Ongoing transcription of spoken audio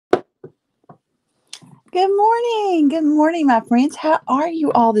Good morning. Good morning, my friends. How are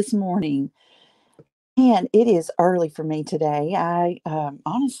you all this morning? And it is early for me today. I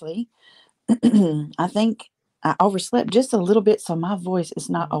honestly, I think I overslept just a little bit, so my voice is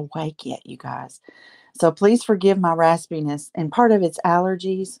not awake yet, you guys. So please forgive my raspiness. And part of it's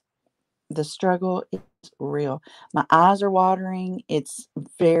allergies. The struggle is real. My eyes are watering. It's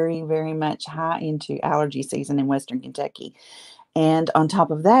very, very much high into allergy season in Western Kentucky. And on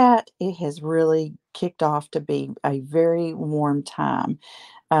top of that, it has really kicked off to be a very warm time.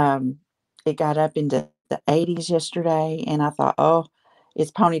 Um, it got up into the 80s yesterday, and I thought, oh,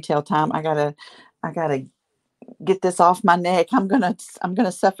 it's ponytail time. I gotta get this off my neck. I'm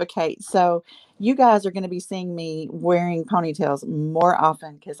gonna suffocate. So you guys are gonna be seeing me wearing ponytails more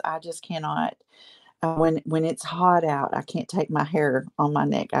often because I just cannot. When it's hot out, I can't take my hair on my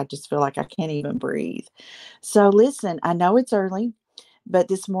neck. I just feel like I can't even breathe. So listen, I know it's early, but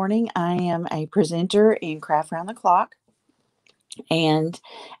this morning I am a presenter in Craft Round the Clock. And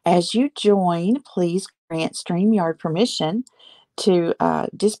as you join, please grant StreamYard permission to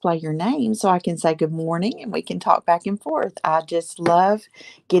display your name so I can say good morning and we can talk back and forth. I just love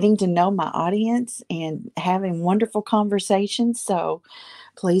getting to know my audience and having wonderful conversations. So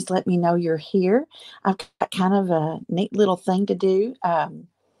please let me know you're here. I've got kind of a neat little thing to do. I'm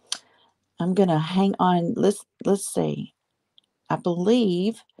gonna hang on. Let's see. I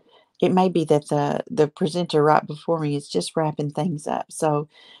believe it may be that the presenter right before me is just wrapping things up. So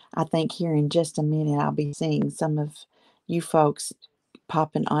I think here in just a minute I'll be seeing some of you folks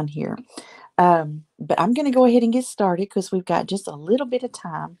popping on here. But I'm going to go ahead and get started because we've got just a little bit of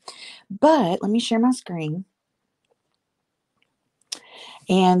time. But let me share my screen.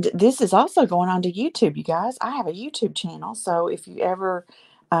 And this is also going on to YouTube, you guys. I have a YouTube channel. So if you ever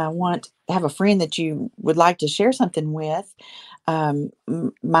have a friend that you would like to share something with,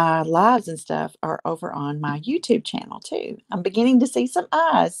 my lives and stuff are over on my YouTube channel too. I'm beginning to see some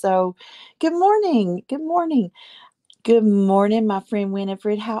eyes. So good morning. Good morning. Good morning, my friend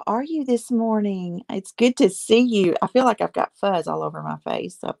Winifred. How are you this morning? It's good to see you. I feel like I've got fuzz all over my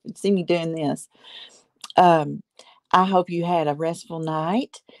face. So you see me doing this. Um, I hope you had a restful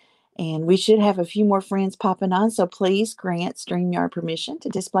night. And we should have a few more friends popping on. So please grant StreamYard permission to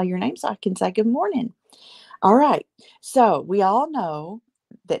display your name so I can say good morning. All right. So we all know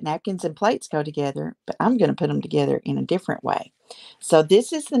that napkins and plates go together, but I'm going to put them together in a different way. So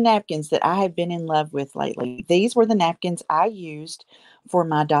this is the napkins that I have been in love with lately. These were the napkins I used for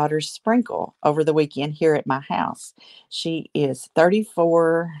my daughter's sprinkle over the weekend here at my house. She is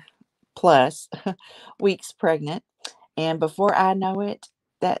 34 plus weeks pregnant. And before I know it,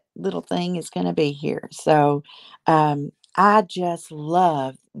 that little thing is going to be here. So I just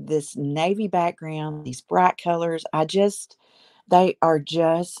love this navy background, these bright colors. They are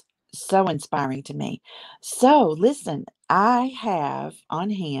just so inspiring to me. So listen, I have on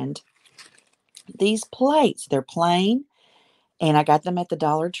hand these plates. They're plain and I got them at the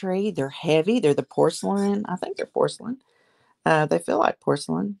Dollar Tree. They're heavy. They're the porcelain. I think they're porcelain. They feel like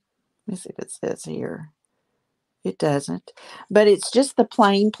porcelain. Let me see if it says here. It doesn't. But it's just the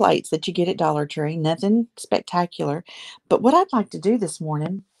plain plates that you get at Dollar Tree, nothing spectacular. But what I'd like to do this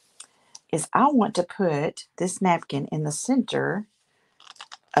morning is I want to put this napkin in the center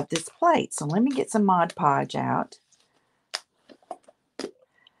of this plate. So let me get some Mod Podge out.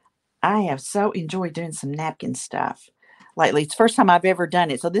 I have so enjoyed doing some napkin stuff lately. It's the first time I've ever done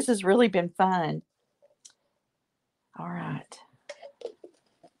it. So this has really been fun. All right.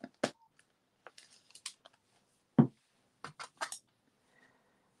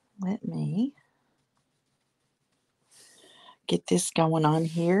 Let me get this going on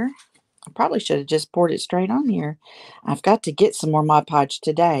here. I probably should have just poured it straight on here. I've got to get some more Mod Podge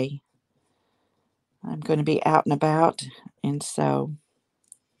today. I'm going to be out and about. And so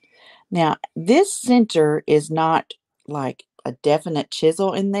now this center is not like a definite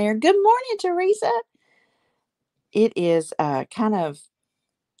chisel in there. Good morning, Teresa. It is kind of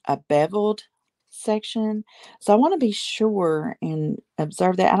a beveled section. So I want to be sure and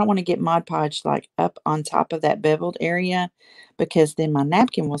observe that. I don't want to get Mod Podge like up on top of that beveled area because then my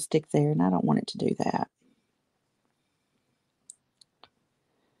napkin will stick there and I don't want it to do that.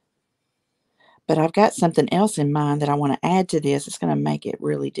 But I've got something else in mind that I want to add to this. It's going to make it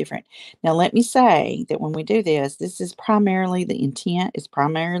really different. Now, let me say that when we do this, this is primarily the intent is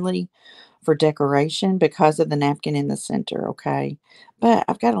primarily for decoration because of the napkin in the center, okay? But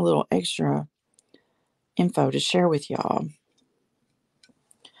I've got a little extra info to share with y'all.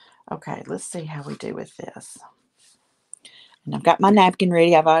 Okay, let's see how we do with this. And I've got my napkin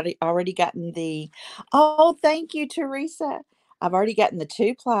ready. I've already gotten the. Oh, thank you, Teresa. I've already gotten the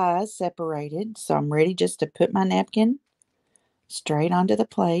two plies separated, so I'm ready just to put my napkin straight onto the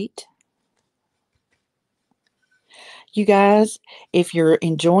plate. You guys, if you're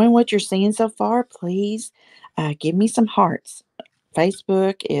enjoying what you're seeing so far, please give me some hearts.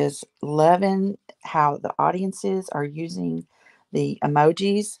 Facebook is loving how the audiences are using the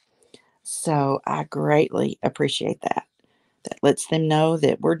emojis. So I greatly appreciate that. That lets them know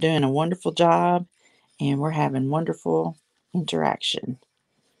that we're doing a wonderful job and we're having wonderful interaction,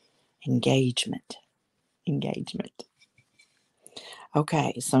 engagement, engagement.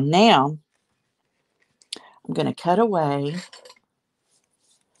 Okay, so now I'm going to cut away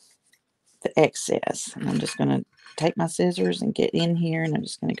the excess. And I'm just going to take my scissors and get in here, and I'm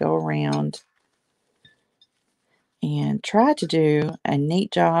just going to go around and try to do a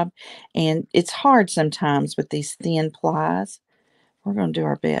neat job. And it's hard sometimes with these thin plies. We're going to do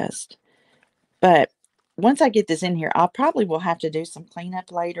our best. But once I get this in here, I probably will have to do some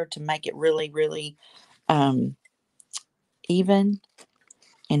cleanup later to make it really, really um, even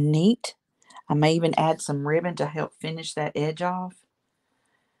and neat. I may even add some ribbon to help finish that edge off.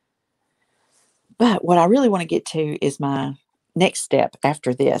 But what I really want to get to is my next step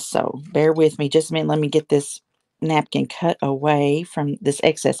after this. So bear with me just a minute. Let me get this napkin cut away from this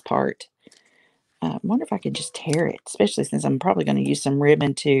excess part. I wonder if I could just tear it, especially since I'm probably going to use some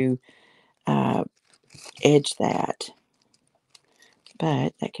ribbon to uh, edge that.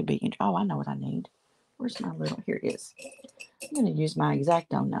 But that could be, oh, I know what I need. Where's my little, here it is. I'm going to use my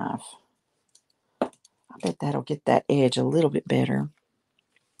X-Acto knife. I bet that'll get that edge a little bit better.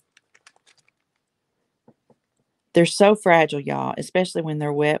 They're so fragile, y'all, especially when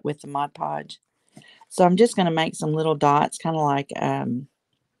they're wet with the Mod Podge. So I'm just going to make some little dots, kind of like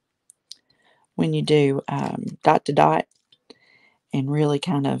when you do dot to dot, and really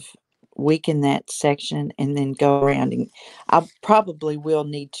kind of weaken that section and then go around. And I probably will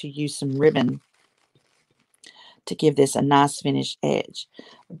need to use some ribbon to give this a nice finished edge.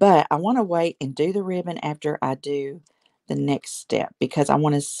 But I want to wait and do the ribbon after I do the next step, because I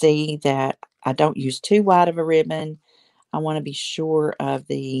want to see that I don't use too wide of a ribbon. I want to be sure of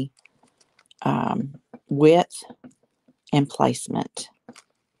the width and placement.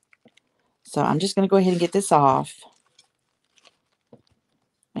 So I'm just going to go ahead and get this off.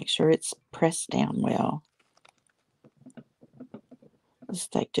 Make sure it's pressed down well. Let's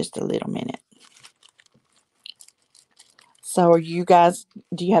take just a little minute. So are you guys,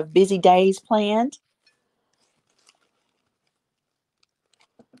 do you have busy days planned?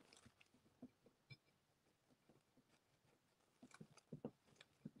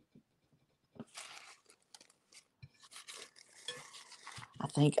 I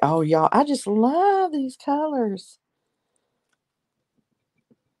think, oh, y'all, I just love these colors.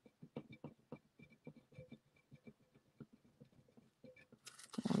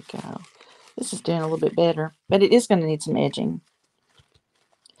 There we go. This is doing a little bit better, but it is going to need some edging.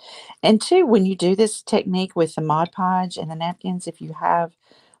 And two, when you do this technique with the Mod Podge and the napkins, if you have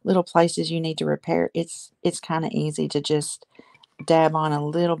little places you need to repair, it's kind of easy to just dab on a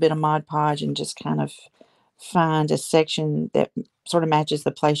little bit of Mod Podge and just kind of find a section that sort of matches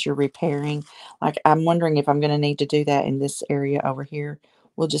the place you're repairing. Like, I'm wondering if I'm going to need to do that in this area over here.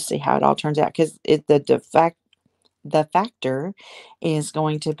 We'll just see how it all turns out, because the factor is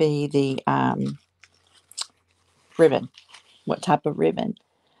going to be the ribbon. What type of ribbon?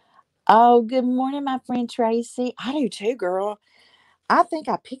 Oh, good morning, my friend Tracy. I do too, girl. I think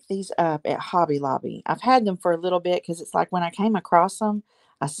I picked these up at Hobby Lobby. I've had them for a little bit because it's like when I came across them,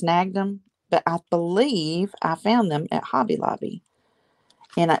 I snagged them. But I believe I found them at Hobby Lobby.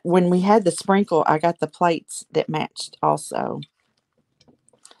 And when we had the sprinkle, I got the plates that matched also.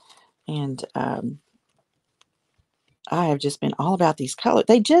 And I have just been all about these colors.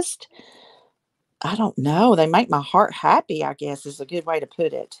 They just, I don't know, they make my heart happy, I guess is a good way to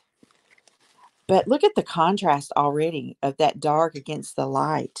put it. But look at the contrast already of that dark against the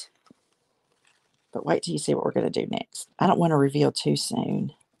light. But wait till you see what we're going to do next. I don't want to reveal too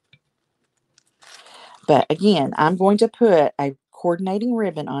soon. But again, I'm going to put a coordinating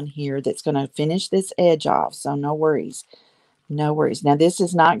ribbon on here that's going to finish this edge off. So no worries. No worries. Now, this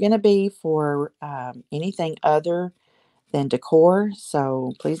is not going to be for anything other than decor.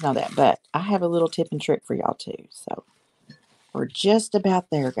 So please know that. But I have a little tip and trick for y'all too. So we're just about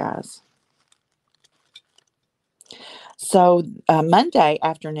there, guys. So Monday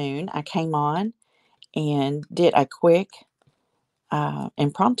afternoon, I came on and did a quick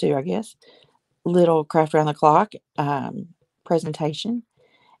impromptu, I guess, little craft around the clock presentation.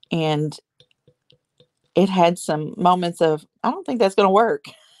 And it had some moments of, I don't think that's going to work.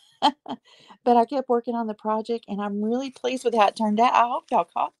 But I kept working on the project, and I'm really pleased with how it turned out. I hope y'all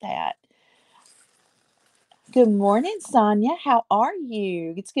caught that. Good morning, Sonia. How are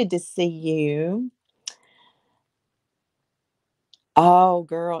you? It's good to see you. Oh,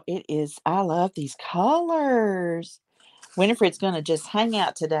 girl, it is. I love these colors. Winifred's going to just hang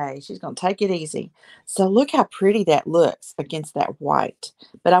out today. She's going to take it easy. So look how pretty that looks against that white.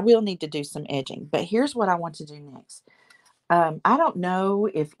 But I will need to do some edging. But here's what I want to do next. I don't know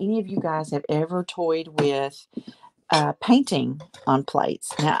if any of you guys have ever toyed with painting on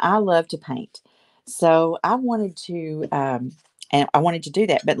plates. Now, I love to paint. So I wanted to do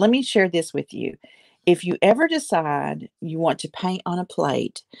that. But let me share this with you. If you ever decide you want to paint on a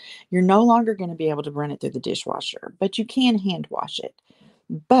plate, you're no longer going to be able to run it through the dishwasher, but you can hand wash it.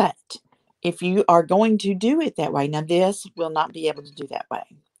 But if you are going to do it that way, now this will not be able to do that way.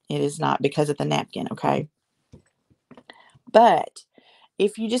 It is not because of the napkin, okay? But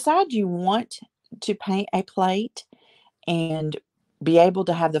if you decide you want to paint a plate and be able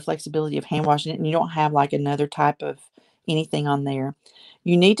to have the flexibility of hand washing it and you don't have like another type of anything on there,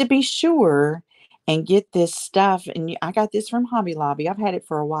 you need to be sure and get this stuff. And I got this from Hobby Lobby. I've had it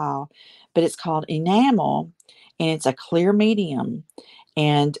for a while, but it's called enamel and it's a clear medium.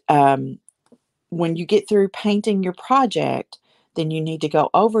 And when you get through painting your project, then you need to go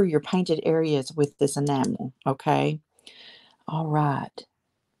over your painted areas with this enamel. Okay. All right.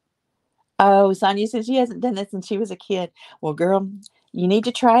 Oh, Sonia says she hasn't done that since she was a kid. Well, girl, you need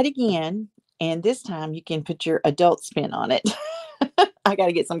to try it again, and this time you can put your adult spin on it. I got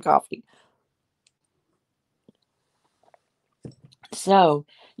to get some coffee. So,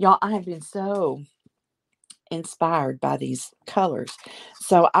 y'all, I have been so inspired by these colors.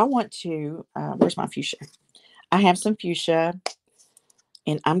 So, I want to, where's my fuchsia? I have some fuchsia,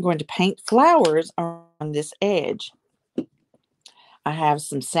 and I'm going to paint flowers on this edge. I have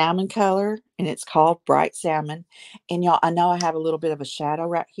some salmon color and it's called bright salmon. And y'all, I know I have a little bit of a shadow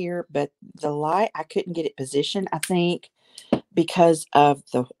right here, but the light, I couldn't get it positioned, I think, because of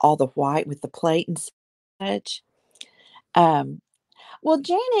the all the white with the plate and such. Um, well,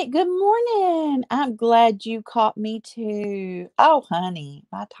 Janet, good morning. I'm glad you caught me too. Oh, honey,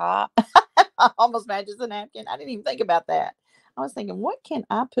 my top almost matches the napkin. I didn't even think about that. I was thinking, what can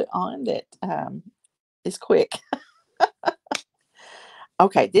I put on that is quick?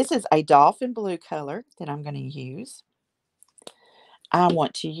 Okay, this is a dolphin blue color that I'm going to use. I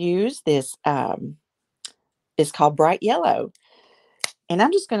want to use this, it's called bright yellow. And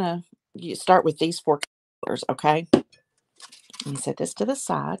I'm just going to start with these four colors, okay? Let me set this to the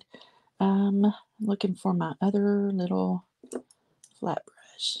side. Looking for my other little flat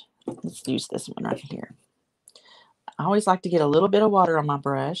brush. Let's use this one right here. I always like to get a little bit of water on my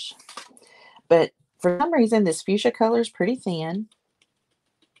brush, but for some reason, this fuchsia color is pretty thin.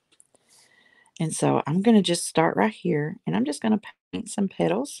 And so I'm going to just start right here, and I'm just going to paint some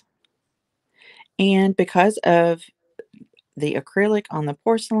petals. And because of the acrylic on the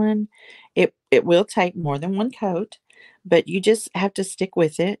porcelain, it will take more than one coat, but you just have to stick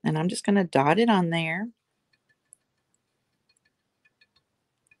with it. And I'm just going to dot it on there.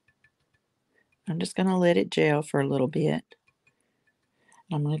 I'm just going to let it gel for a little bit.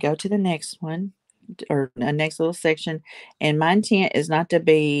 I'm going to go to the next one or the next little section. And my intent is not to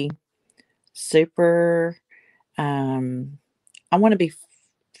be super, I want to be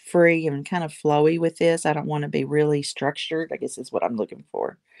free and kind of flowy with this. I don't want to be really structured, I guess is what I'm looking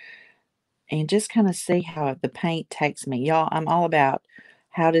for. And just kind of see how the paint takes me. Y'all, I'm all about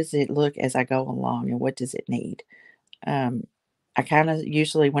how does it look as I go along and what does it need. Um, I kind of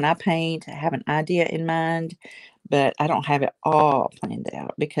usually, when I paint, I have an idea in mind, but I don't have it all planned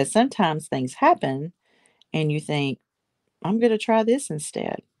out because sometimes things happen and you think, I'm going to try this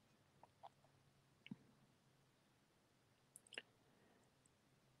instead.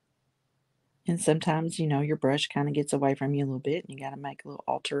 And sometimes, your brush kind of gets away from you a little bit and you got to make little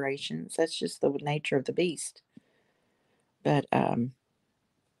alterations. That's just the nature of the beast. But I'm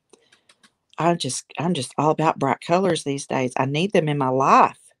just all about bright colors these days. I need them in my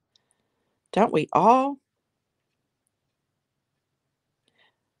life. Don't we all?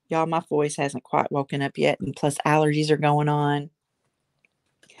 Y'all, my voice hasn't quite woken up yet, and plus allergies are going on.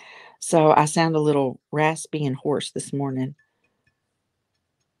 So I sound a little raspy and hoarse this morning.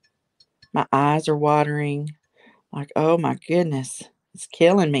 My eyes are watering. Like, oh my goodness, it's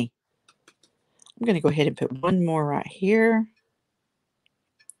killing me. I'm going to go ahead and put one more right here.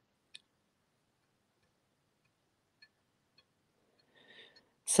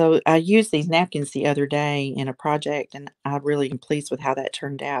 So I used these napkins the other day in a project, and I really am pleased with how that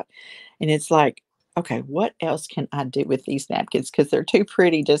turned out. And it's like, okay, what else can I do with these napkins? Because they're too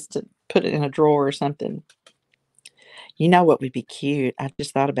pretty just to put it in a drawer or something. You know what would be cute? I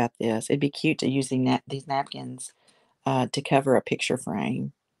just thought about this. It'd be cute to use these napkins to cover a picture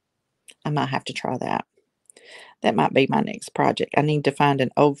frame. I might have to try that. That might be my next project. I need to find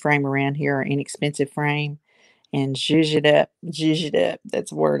an old frame around here, or inexpensive frame, and zhuzh it up. Zhuzh it up.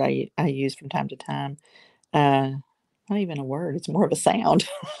 That's a word I use from time to time. Uh, Not even a word. It's more of a sound.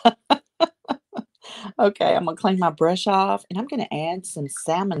 Okay, I'm gonna clean my brush off, and I'm gonna add some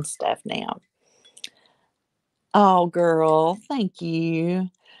salmon stuff now. Oh, girl, thank you.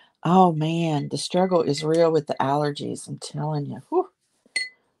 Oh man, the struggle is real with the allergies. I'm telling you. Whew,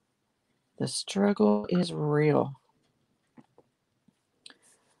 the struggle is real.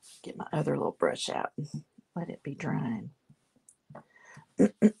 Get my other little brush out. Let it be drying. I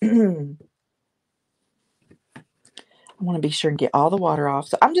want to be sure and get all the water off.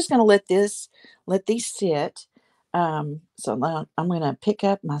 So I'm just going to let these sit. So now I'm going to pick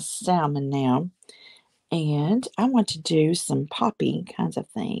up my salmon now, and I want to do some popping kinds of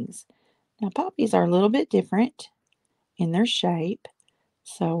things. Now poppies are a little bit different in their shape,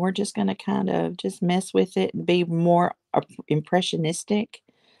 so we're just going to kind of just mess with it and be more impressionistic,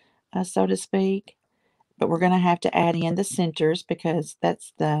 so to speak. But we're going to have to add in the centers because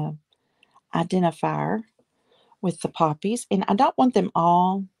that's the identifier with the poppies. And I don't want them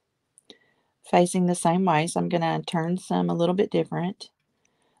all facing the same way, so I'm going to turn some a little bit different.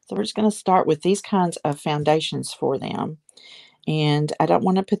 So we're just going to start with these kinds of foundations for them. And I don't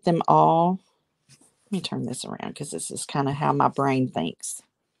want to put them all, let me turn this around because this is kind of how my brain thinks.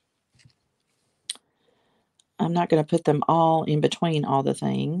 I'm not going to put them all in between all the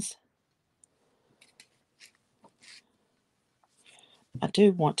things. I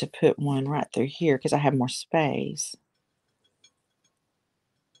do want to put one right through here because I have more space.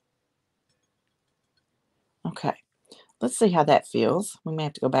 Okay, let's see how that feels. We may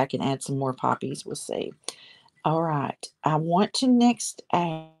have to go back and add some more poppies. We'll see. All right, I want to next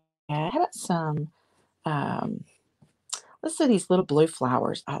add, how about some, um, let's do these little blue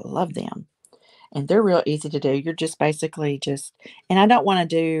flowers. I love them. And they're real easy to do. You're just basically just, and I don't want to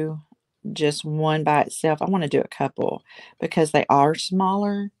do just one by itself. I want to do a couple because they are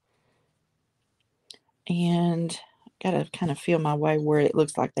smaller, and got to kind of feel my way where it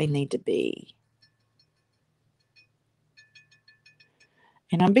looks like they need to be.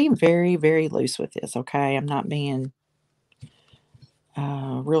 And I'm being very, very loose with this, okay? I'm not being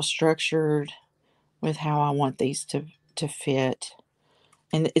real structured with how I want these to fit.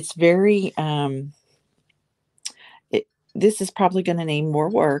 And it's very, it, this is probably going to need more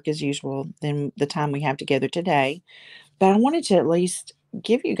work as usual than the time we have together today. But I wanted to at least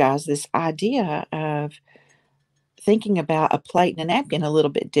give you guys this idea of thinking about a plate and a napkin a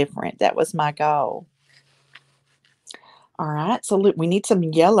little bit different. That was my goal. All right, so look, we need some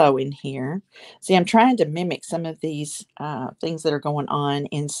yellow in here. See, I'm trying to mimic some of these things that are going on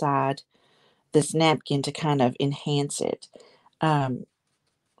inside this napkin to kind of enhance it. Um,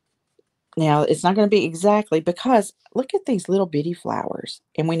 Now, it's not going to be exactly because look at these little bitty flowers,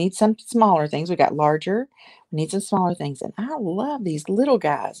 and we need some smaller things. We got larger, we need some smaller things, and I love these little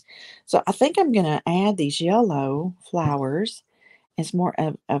guys. So I think I'm going to add these yellow flowers. It's more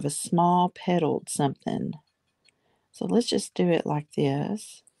of a small petaled something. So let's just do it like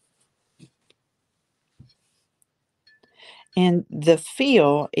this. And the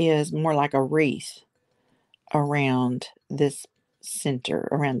feel is more like a wreath around this center,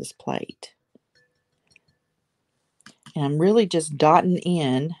 around this plate. And I'm really just dotting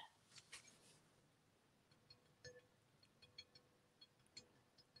in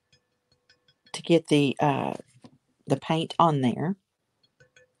to get the paint on there.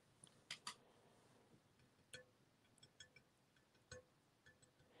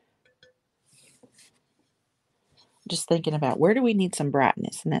 Just thinking about where do we need some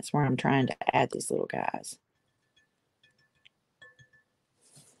brightness, and that's where I'm trying to add these little guys.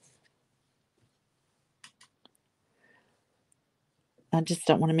 I just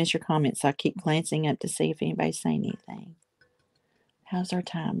don't want to miss your comments, so I keep glancing up to see if anybody's saying anything. How's our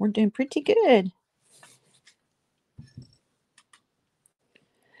time? We're doing pretty good.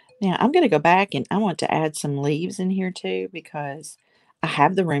 Now I'm going to go back and I want to add some leaves in here too because I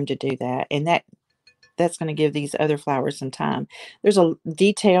have the room to do that, and that's going to give these other flowers some time. There's a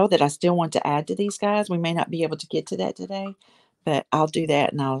detail that I still want to add to these guys. We may not be able to get to that today, but I'll do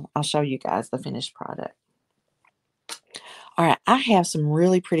that and I'll show you guys the finished product. All right, I have some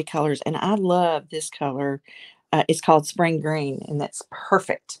really pretty colors, and I love this color. It's called Spring Green, and that's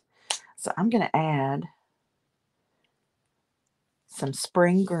perfect. So I'm going to add some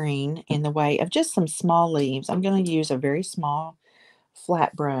spring green in the way of just some small leaves. I'm going to use a very small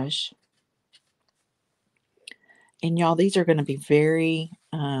flat brush And y'all, these are going to be very,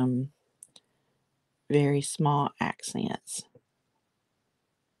 very small accents.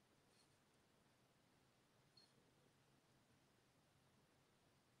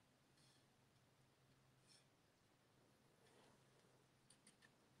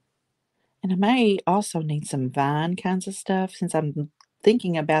 And I may also need some vine kinds of stuff since I'm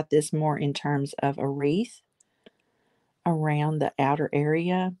thinking about this more in terms of a wreath around the outer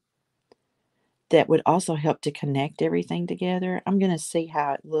area that would also help to connect everything together. I'm going to see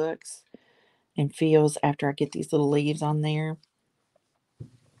how it looks and feels after I get these little leaves on there.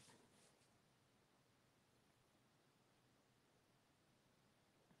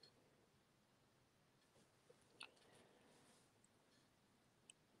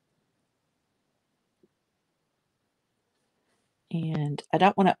 And I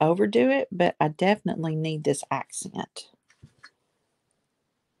don't want to overdo it, but I definitely need this accent.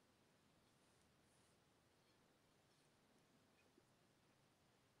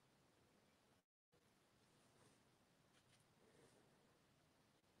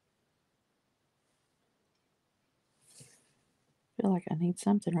 I feel like I need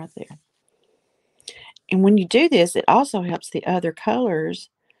something right there. And when you do this, it also helps the other colors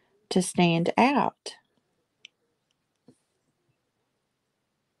to stand out.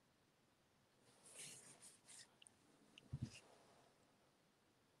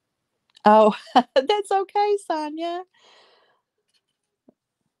 Oh, that's okay, Sonia.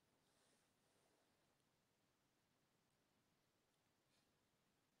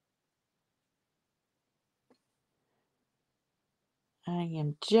 I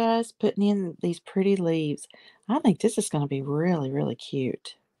am just putting in these pretty leaves. I think this is going to be really, really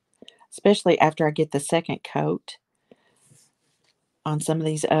cute, especially after I get the second coat on some of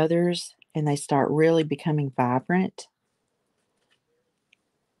these others and they start really becoming vibrant.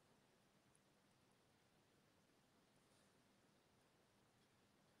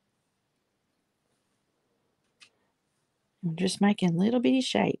 I'm just making little bitty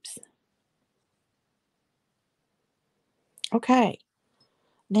shapes. Okay,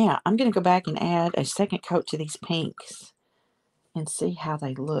 now I'm going to go back and add a second coat to these pinks and see how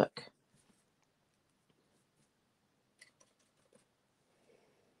they look.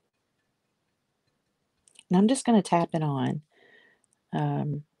 And I'm just going to tap it on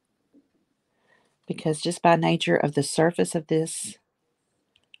um, because just by nature of the surface of this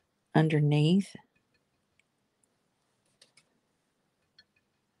underneath,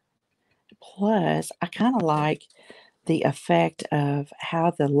 plus I kind of like the effect of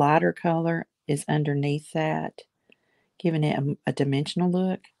how the lighter color is underneath that, giving it a dimensional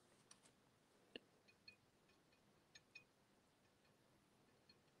look.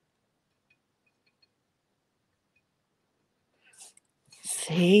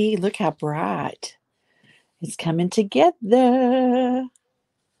 See, look how bright. It's coming together.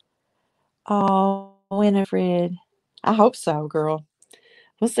 Oh, Winifred. I hope so, girl.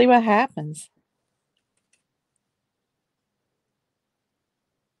 We'll see what happens.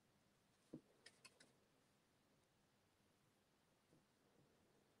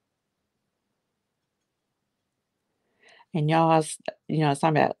 And y'all, I was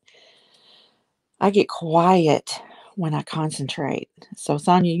talking about, I get quiet when I concentrate. So,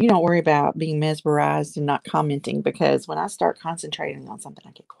 Sonia, you don't worry about being mesmerized and not commenting because when I start concentrating on something,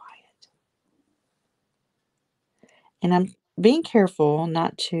 I get quiet. And I'm being careful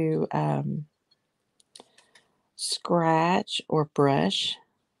not to scratch or brush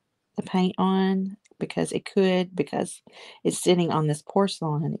the paint on because it's sitting on this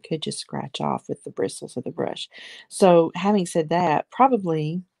porcelain and it could just scratch off with the bristles of the brush. So, having said that,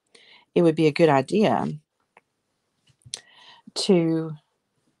 probably it would be a good idea to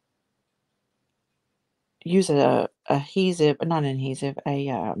use a adhesive, not an adhesive,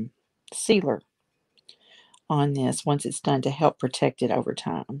 a sealer on this once it's done to help protect it over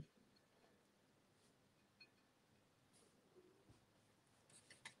time.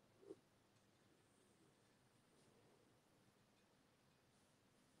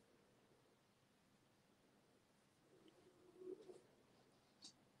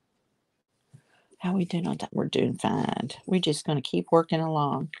 How we doing on that? We're doing fine. We're just going to keep working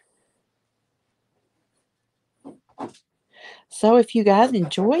along. So if you guys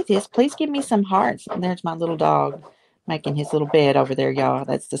enjoy this, please give me some hearts. And there's my little dog making his little bed over there, y'all.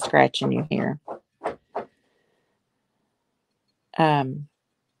 That's the scratching you hear. Um,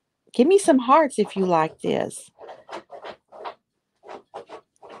 give me some hearts if you like this.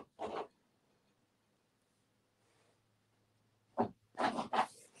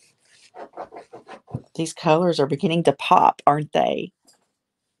 These colors are beginning to pop, aren't they?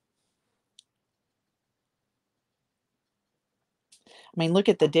 mean, look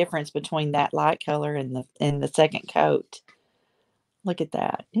at the difference between that light color and the second coat. Look at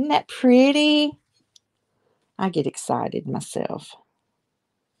that. Isn't that pretty? I get excited myself.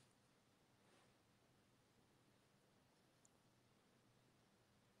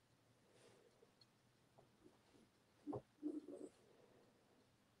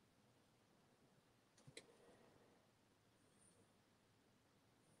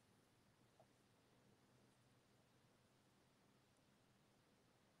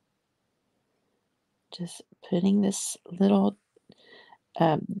 Just putting this little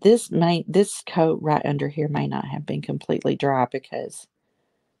this coat right under here may not have been completely dry because,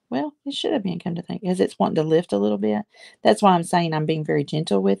 well, it should have been, come to think, because it's wanting to lift a little bit. That's why I'm saying I'm being very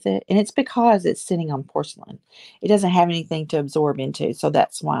gentle with it, and it's because it's sitting on porcelain. It doesn't have anything to absorb into, so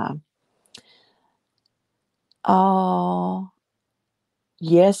that's why. Oh,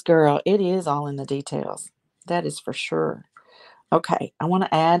 yes, girl, it is all in the details. That is for sure. Okay, I want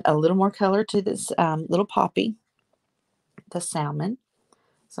to add a little more color to this little poppy, the salmon.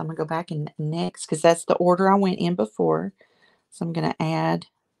 So I'm gonna go back and next, because that's the order I went in before. So I'm gonna add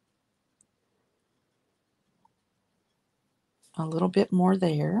a little bit more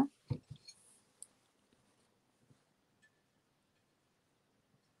there.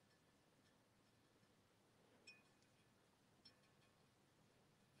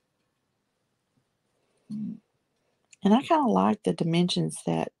 And I kind of like the dimensions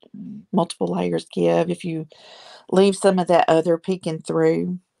that multiple layers give if you leave some of that other peeking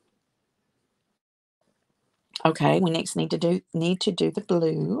through. Okay, we next need to do the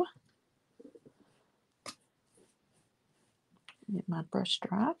blue. Get my brush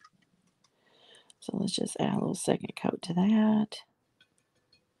dry. So let's just add a little second coat to that.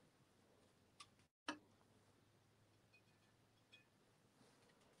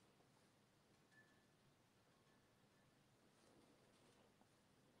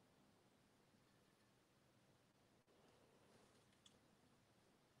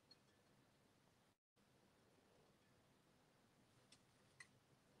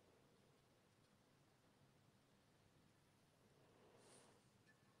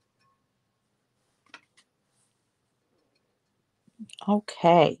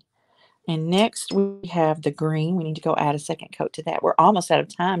 Okay. And next we have the green. We need to go add a second coat to that. We're almost out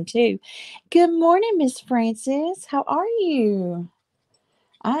of time too. Good morning, Miss Frances. How are you?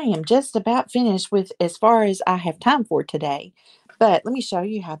 I am just about finished with as far as I have time for today. But let me show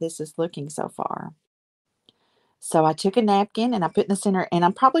you how this is looking so far. So I took a napkin and I put in the center, and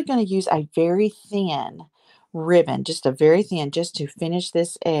I'm probably going to use a very thin ribbon, just a very thin, just to finish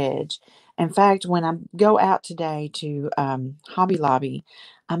this edge. In fact, when I go out today to Hobby Lobby,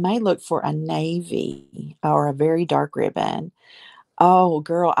 I may look for a navy or a very dark ribbon. Oh,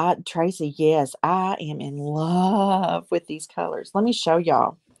 girl, Tracy, yes, I am in love with these colors. Let me show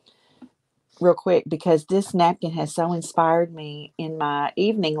y'all real quick because this napkin has so inspired me in my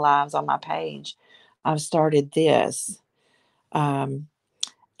evening lives on my page. I've started this, um,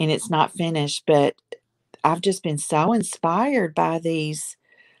 and it's not finished, but I've just been so inspired by these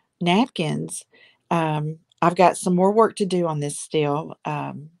napkins. I've got some more work to do on this still.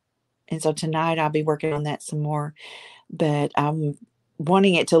 And so tonight I'll be working on that some more, but I'm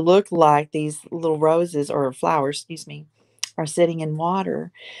wanting it to look like these little roses or flowers, excuse me, are sitting in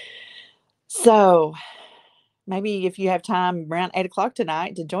water. So maybe if you have time around 8 o'clock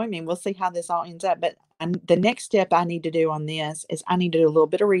tonight to join me, and we'll see how this all ends up. But the next step I need to do on this is I need to do a little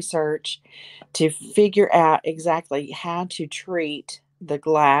bit of research to figure out exactly how to treat the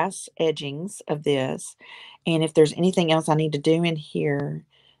glass edgings of this, and if there's anything else I need to do in here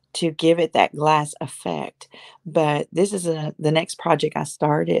to give it that glass effect. But this is the next project I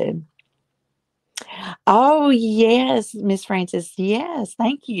started. Oh, yes, Miss Frances. Yes,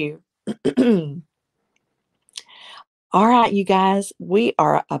 thank you. All right, you guys, we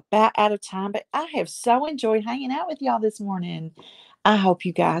are about out of time, but I have so enjoyed hanging out with y'all this morning. I hope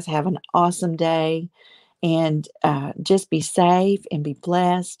you guys have an awesome day and just be safe and be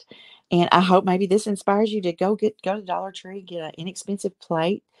blessed. And I hope maybe this inspires you to go to Dollar Tree, get an inexpensive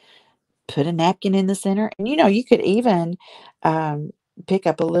plate, put a napkin in the center, and you could even um, pick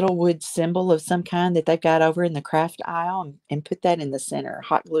up a little wood symbol of some kind that they've got over in the craft aisle and put that in the center,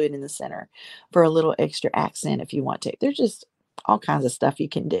 hot glue it in the center for a little extra accent if you want to. There's just all kinds of stuff you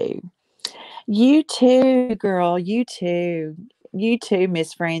can do. You too, girl. You too. You too,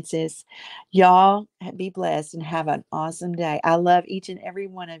 Miss Frances. Y'all be blessed and have an awesome day. I love each and every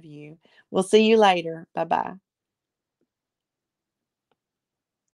one of you. We'll see you later. Bye bye.